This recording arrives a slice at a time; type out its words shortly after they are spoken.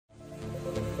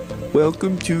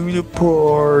Welcome to the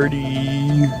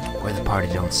party. Where the party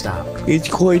don't stop. It's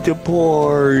quite a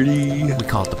party. We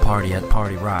call it the party at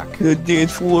Party Rock. The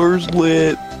dance floor's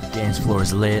lit. Dance floor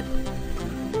is lit.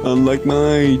 Unlike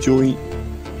my joint.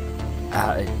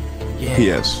 Yeah.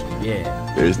 P.S.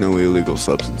 Yeah. There's no illegal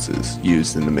substances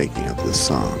used in the making of this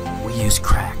song. We use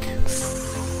crack.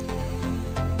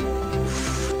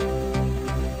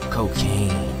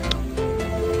 Cocaine.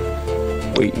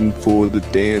 Waiting for the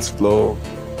dance floor.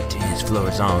 Dance floor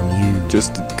is on you.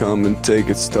 Just to come and take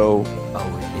its toll.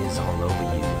 Oh, it is all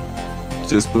over you.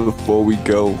 Just before we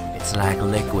go. It's like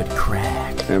liquid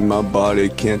crack. And my body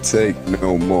can't take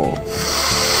no more.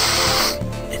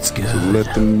 It's good. So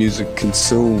let the music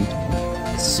consume.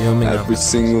 Assuming every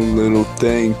single little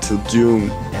thing till June.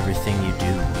 Everything you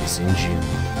do is in June.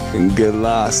 And get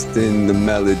lost in the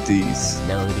melodies.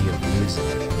 Melody of music.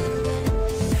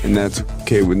 And that's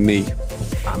okay with me.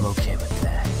 I'm okay with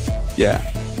that. Yeah.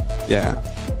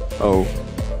 Oh,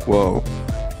 whoa,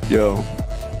 yo,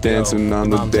 dancing on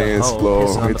the dance floor.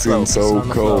 It's getting so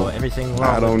cold.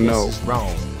 I don't know.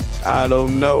 I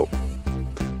don't know.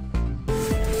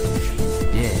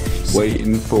 Yeah.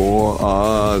 Waiting for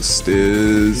us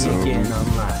to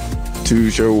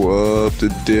show up to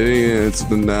dance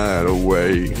the night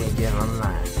away.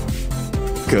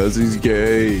 Cause he's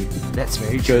gay. That's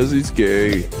very true. Cause he's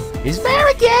gay. He's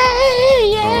very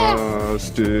gay, yeah. He's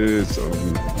gay.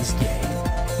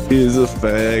 He's a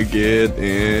faggot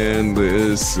and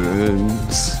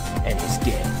listens. And he's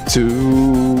gay.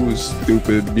 To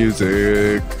stupid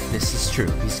music. This is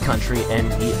true. He's country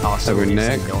and he also every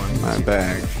neck, my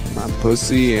back, my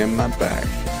pussy and my back.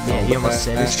 Yeah, he almost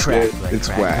said it's crack. Like it's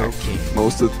crack whack. Cocaine.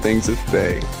 Most of the things that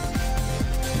they.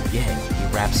 Yeah,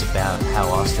 he raps about how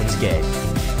Austin's gay.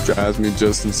 Drives me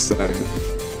just insane.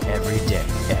 Every day.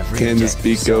 Can this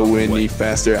beat go any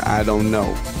faster? I don't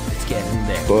know. It's getting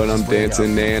there. But I'm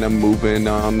dancing and I'm moving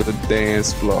on the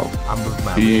dance floor. I'm moving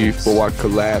my before I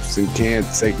collapse and can't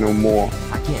take no more.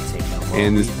 I can't take no more.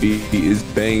 And this beat is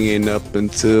banging up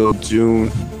until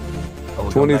June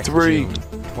 23.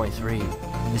 23.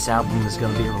 This album is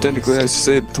gonna be released. Technically, I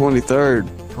said 23rd.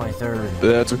 23rd.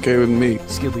 But that's okay with me.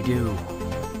 Scooby-Doo.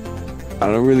 I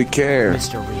don't really care.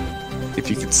 Mr. Reed. If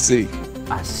you could see.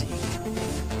 I see.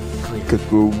 Clear. Cause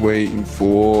we're waiting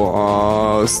for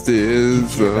Austin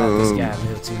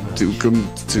to come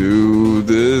to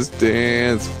this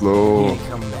dance floor. He ain't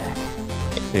come back.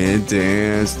 And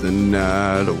dance the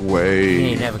night away. He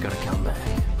ain't never gonna come back.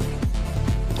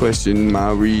 Question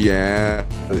my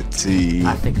reality.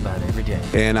 I think about it every day.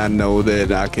 And I know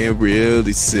that I can't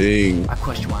really sing. I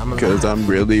question why I'm alive. Cause I'm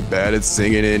really bad at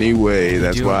singing anyway.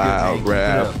 That's why I'll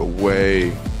rap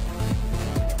away.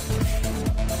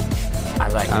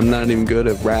 I'm not even good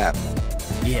at rap.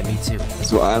 Yeah, me too.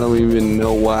 So I don't even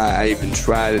know why I even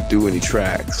try to do any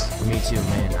tracks. Me too,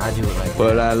 man. I do it like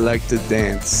But I like to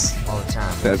dance. All the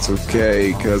time. That's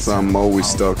okay, cause I'm always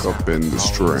stuck up in the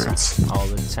trance. All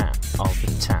the time. All the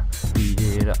time. Beat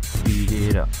it up. Beat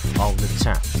it up. All the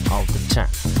time. All the time.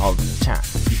 All the time.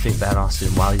 You think about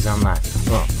Austin while he's online.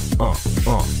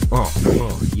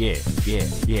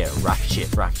 Yeah. Rock shit.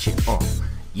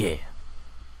 Yeah.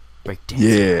 Break dance.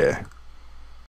 Yeah.